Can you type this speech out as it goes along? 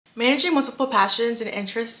Managing multiple passions and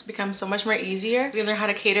interests becomes so much more easier. We learn how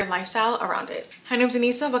to cater lifestyle around it. Hi, my name's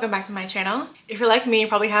Anissa. Welcome back to my channel. If you're like me, you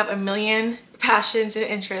probably have a million passions and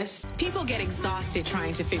interests. People get exhausted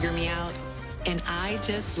trying to figure me out, and I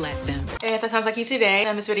just let them. And if that sounds like you today,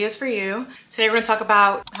 then this video is for you. Today we're going to talk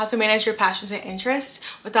about how to manage your passions and interests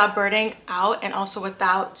without burning out and also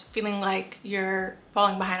without feeling like you're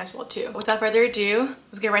falling behind as well too. Without further ado,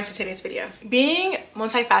 let's get right into today's video. Being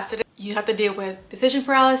multifaceted, you have to deal with decision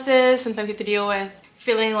paralysis. Sometimes you have to deal with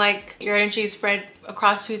feeling like your energy is spread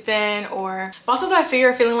across too thin, or also that fear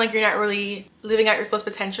of feeling like you're not really living out your fullest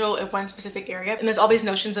potential in one specific area. And there's all these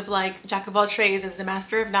notions of like jack of all trades as a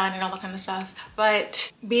master of none and all that kind of stuff.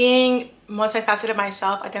 But being multifaceted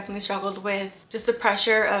myself, I definitely struggled with just the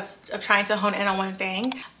pressure of trying to hone in on one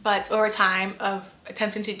thing. But over time of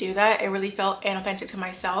attempting to do that, it really felt inauthentic to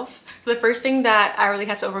myself. So the first thing that I really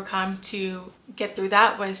had to overcome to get through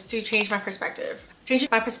that was to change my perspective. Changing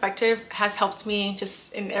my perspective has helped me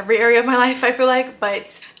just in every area of my life, I feel like,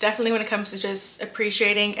 but definitely when it comes to just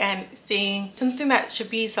appreciating and seeing something that should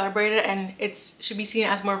be celebrated, and it should be seen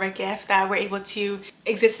as more of a gift that we're able to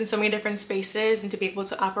exist in so many different spaces and to be able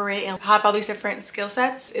to operate and have all these different skill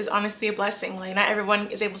sets is honestly a blessing. Like, not everyone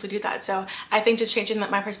is able to do that. So I think just changing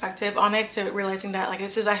my perspective on it to realizing that like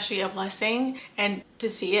this is actually a blessing and to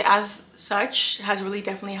see it as such has really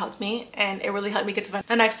definitely helped me, and it really helped me get to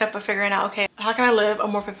the next step of figuring out, okay, how can I live a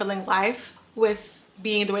more fulfilling life with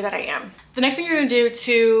being the way that I am. The next thing you're gonna do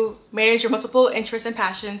to manage your multiple interests and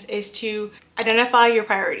passions is to identify your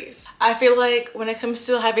priorities. I feel like when it comes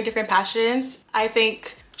to having different passions, I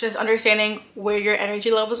think just understanding where your energy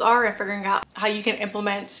levels are and figuring out how you can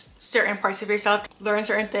implement certain parts of yourself, learn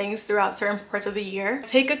certain things throughout certain parts of the year.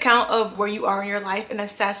 Take account of where you are in your life and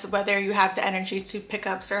assess whether you have the energy to pick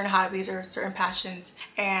up certain hobbies or certain passions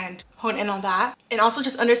and hone in on that. And also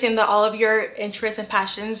just understand that all of your interests and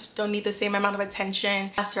passions don't need the same amount of attention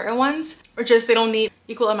as certain ones, or just they don't need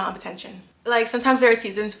equal amount of attention. Like sometimes there are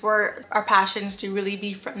seasons for our passions to really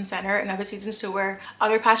be front and center, and other seasons to where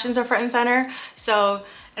other passions are front and center. So,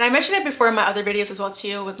 and I mentioned it before in my other videos as well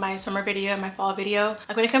too, with my summer video and my fall video.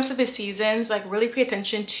 Like when it comes to the seasons, like really pay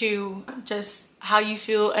attention to just how you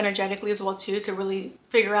feel energetically as well too, to really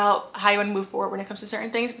figure out how you want to move forward when it comes to certain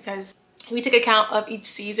things, because if we take account of each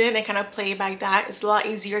season and kind of play by that, it's a lot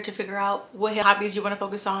easier to figure out what hobbies you want to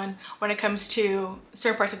focus on when it comes to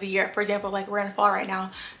certain parts of the year. For example, like we're in fall right now,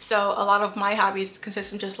 so a lot of my hobbies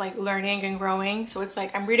consist of just like learning and growing. So it's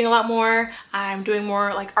like I'm reading a lot more, I'm doing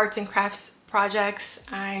more like arts and crafts projects,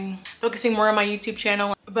 I'm focusing more on my YouTube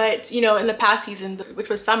channel. But you know, in the past season, which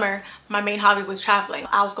was summer, my main hobby was traveling.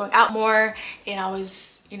 I was going out more and I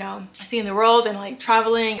was, you know, seeing the world and like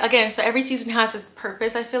traveling again. So every season has its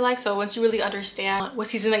purpose, I feel like. So once you really understand what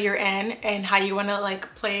season that you're in and how you want to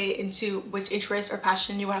like play into which interest or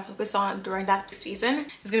passion you want to focus on during that season,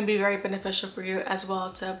 is going to be very beneficial for you as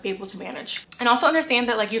well to be able to manage. And also understand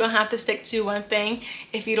that like you don't have to stick to one thing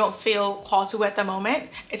if you don't feel called to it at the moment.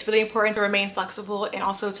 It's really important to remain flexible and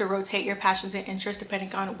also to rotate your passions and interests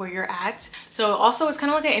depending on where you're at. So also it's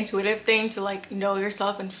kind of like an intuitive thing to like know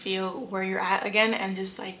yourself and feel where you're at again, and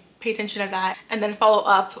just like pay attention to that and then follow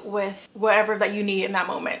up with whatever that you need in that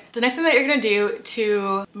moment. The next thing that you're gonna do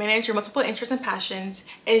to manage your multiple interests and passions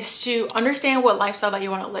is to understand what lifestyle that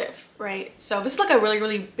you want to live, right? So this is like a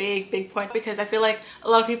really big point, because I feel like a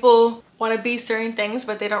lot of people want to be certain things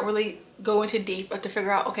but they don't really go into deep to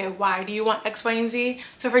figure out, okay, why do you want X, Y, and Z?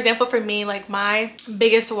 So for example, for me, like my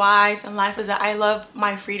biggest whys in life is that I love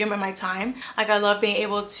my freedom and my time. Like I love being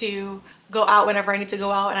able to go out whenever I need to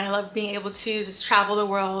go out, and I love being able to just travel the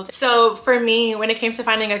world. So for me, when it came to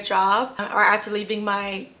finding a job or after leaving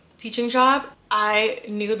my teaching job, I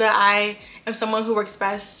knew that I am someone who works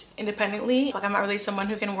best independently. Like I'm not really someone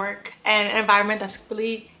who can work in an environment that's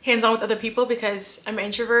really hands-on with other people, because I'm an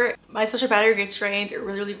introvert. My social battery gets drained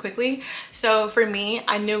really quickly. So for me,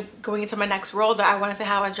 I knew going into my next role that I wanted to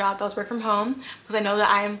have a job that was work from home, because I know that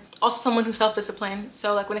I'm also someone who's self-disciplined.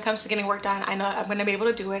 So like when it comes to getting work done, I know I'm gonna be able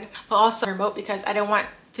to do it, but also remote, because I don't want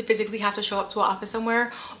to physically have to show up to an office somewhere,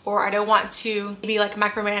 or I don't want to be like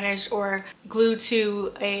micromanaged or glued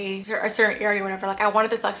to a certain area or whatever. Like I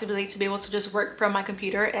wanted the flexibility to be able to just work from my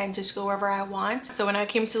computer and just go wherever I want. So when I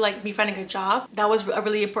came to like me finding a job, that was a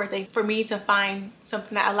really important thing for me, to find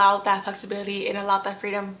something that allowed that flexibility and allowed that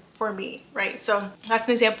freedom for me, right? So that's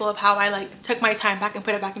an example of how I like took my time back and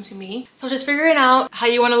put it back into me. So just figuring out how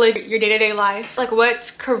you want to live your day-to-day life, like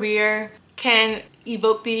what career can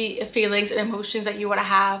evoke the feelings and emotions that you want to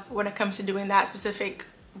have when it comes to doing that specific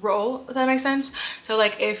role, if that makes sense. So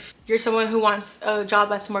like if you're someone who wants a job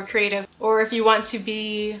that's more creative, or if you want to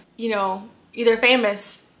be, you know, either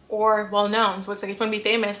famous or well known. So it's like, if you want to be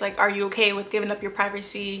famous, like, are you okay with giving up your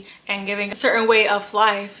privacy and giving a certain way of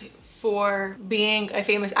life for being a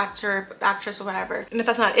famous actor, actress, or whatever? And if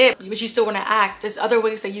that's not it, but you still want to act, there's other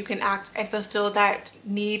ways that you can act and fulfill that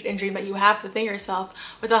need and dream that you have within yourself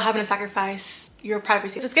without having to sacrifice your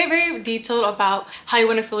privacy. Just get very detailed about how you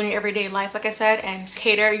want to feel in your everyday life, like I said, and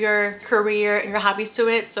cater your career and your hobbies to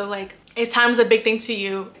it. So like, if time is a big thing to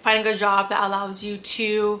you, finding a job that allows you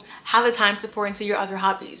to have the time to pour into your other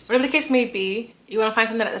hobbies. Whatever the case may be, you want to find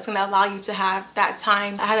something that's going to allow you to have that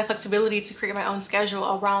time. I have the flexibility to create my own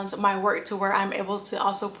schedule around my work to where I'm able to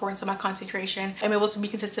also pour into my content creation. I'm able to be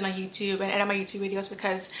consistent on YouTube and edit my YouTube videos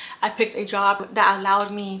because I picked a job that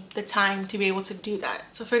allowed me the time to be able to do that.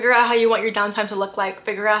 So figure out how you want your downtime to look like,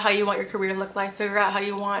 figure out how you want your career to look like, figure out how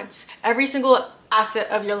you want every single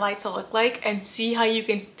asset of your life to look like, and see how you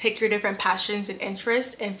can take your different passions and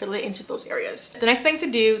interests and fill it into those areas. The next thing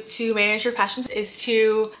to do to manage your passions is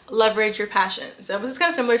to leverage your passions. So this is kind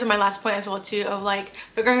of similar to my last point as well too, of like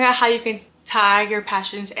figuring out how you can tie your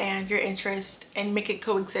passions and your interest and make it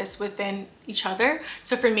coexist within each other.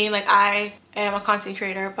 So for me, like, I am a content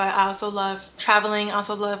creator, but I also love traveling, I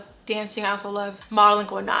also love dancing, I also love modeling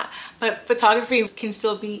and whatnot, but photography can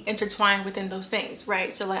still be intertwined within those things,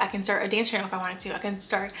 right? So like, I can start a dance channel if I wanted to, I can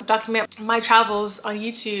start document my travels on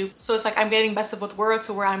YouTube. So it's like I'm getting best of both worlds,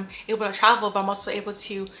 to where I'm able to travel, but I'm also able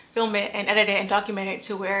to film it and edit it and document it,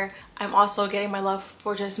 to where I'm also getting my love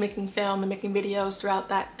for just making film and making videos throughout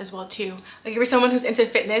that as well too. Like, if you're someone who's into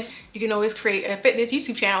fitness, you can always create a fitness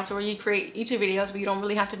YouTube channel to where you create YouTube videos, but you don't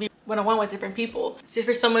really have to be one-on-one with different people. So if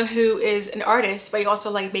you're someone who is an artist, but you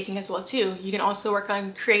also like baking as well too, you can also work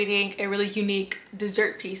on creating a really unique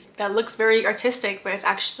dessert piece that looks very artistic, but it's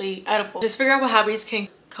actually edible. Just figure out what hobbies can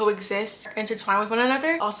coexist, intertwine with one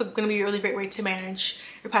another. Also going to be a really great way to manage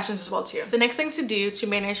your passions as well too. The next thing to do to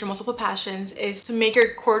manage your multiple passions is to make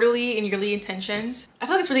your quarterly and yearly intentions. I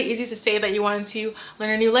feel like it's really easy to say that you want to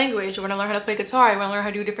learn a new language, you want to learn how to play guitar, you want to learn how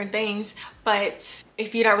to do different things, but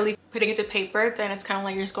if you're not really putting it to paper, then it's kind of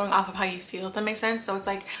like you're just going off of how you feel, if that makes sense. So it's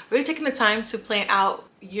like really taking the time to plan out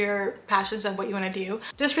your passions and what you want to do.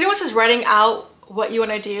 Just pretty much just writing out what you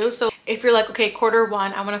want to do. So if you're like, okay, quarter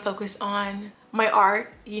one, I want to focus on my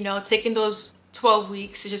art, you know, taking those 12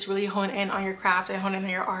 weeks to just really hone in on your craft and hone in on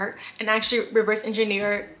your art, and actually reverse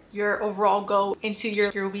engineer your overall goal into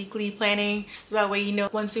your weekly planning. So that way, you know,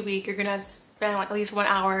 once a week you're gonna spend like at least 1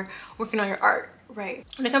 hour working on your art, right?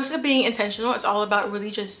 When it comes to being intentional, it's all about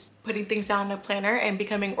really just putting things down in a planner and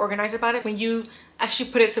becoming organized about it. When you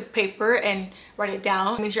actually put it to paper and write it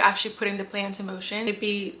down, it means you're actually putting the plan into motion. It'd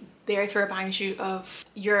be there to remind you of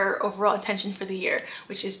your overall intention for the year,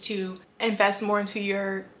 which is to invest more into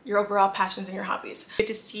your overall passions and your hobbies. You get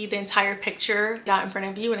to see the entire picture out in front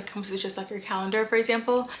of you when it comes to just like your calendar, for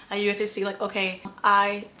example. You get to see like, okay,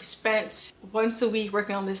 I spent once a week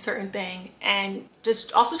working on this certain thing, and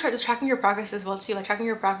just also tracking your progress as well too, like tracking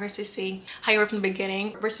your progress to see how you were from the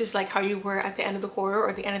beginning versus like how you were at the end of the quarter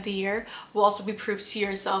or the end of the year will also be proof to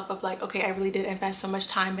yourself of like, okay, I really did invest so much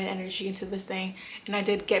time and energy into this thing, and I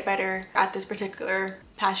did get better at this particular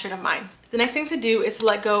passion of mine. The next thing to do is to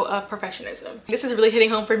let go of perfectionism. This is really hitting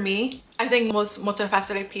home for me. I think most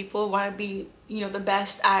multifaceted people want to be, you know, the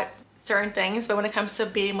best at certain things, but when it comes to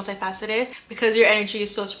being multifaceted, because your energy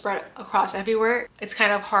is so spread across everywhere, it's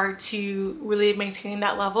kind of hard to really maintain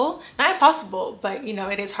that level. Not impossible, but you know,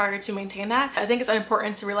 it is harder to maintain that. I think it's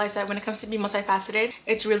important to realize that when it comes to being multifaceted,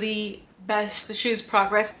 it's really best to choose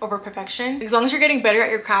progress over perfection. As long as you're getting better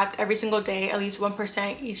at your craft every single day, at least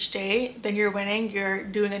 1% each day, then you're winning, you're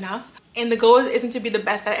doing enough. And the goal isn't to be the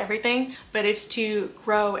best at everything, but it's to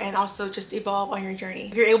grow and also just evolve on your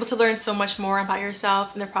journey. You're able to learn so much more about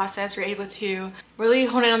yourself in the process. You're able to really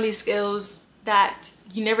hone in on these skills that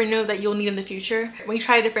you never know that you'll need in the future. When you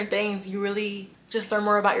try different things, you really just learn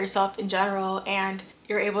more about yourself in general, and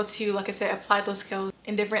you're able to, like I said, apply those skills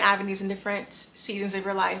in different avenues in different seasons of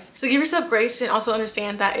your life. So give yourself grace and also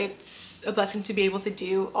understand that it's a blessing to be able to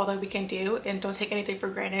do all that we can do, and don't take anything for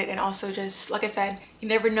granted. And also just, like I said, you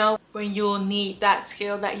never know when you'll need that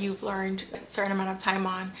skill that you've learned a certain amount of time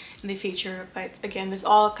on in the future. But again, this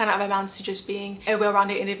all kind of amounts to just being a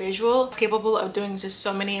well-rounded individual capable of doing just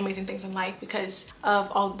so many amazing things in life because of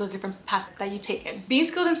all the different paths that you've taken. Being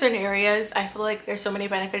skilled in certain areas, I feel like there's so many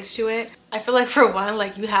benefits to it. I feel like for one,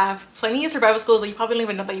 like you have plenty of survival skills that you probably don't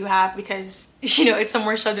even know that you have because, you know, it's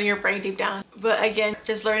somewhere shoved in your brain deep down. But again,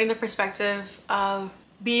 just learning the perspective of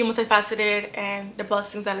being multifaceted and the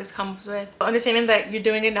blessings that it comes with. Understanding that you're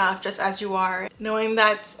doing enough just as you are. Knowing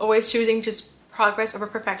that always choosing just progress over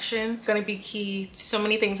perfection is going to be key to so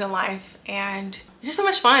many things in life. And it's just so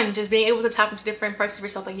much fun just being able to tap into different parts of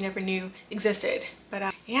yourself that you never knew existed.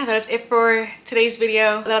 But yeah, that is it for today's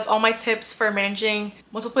video. That's all my tips for managing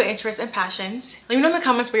multiple interests and passions. Let me know in the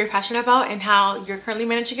comments what you're passionate about and how you're currently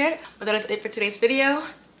managing it. But that is it for today's video.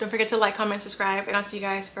 Don't forget to like, comment, subscribe, and I'll see you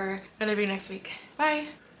guys for another video next week. Bye.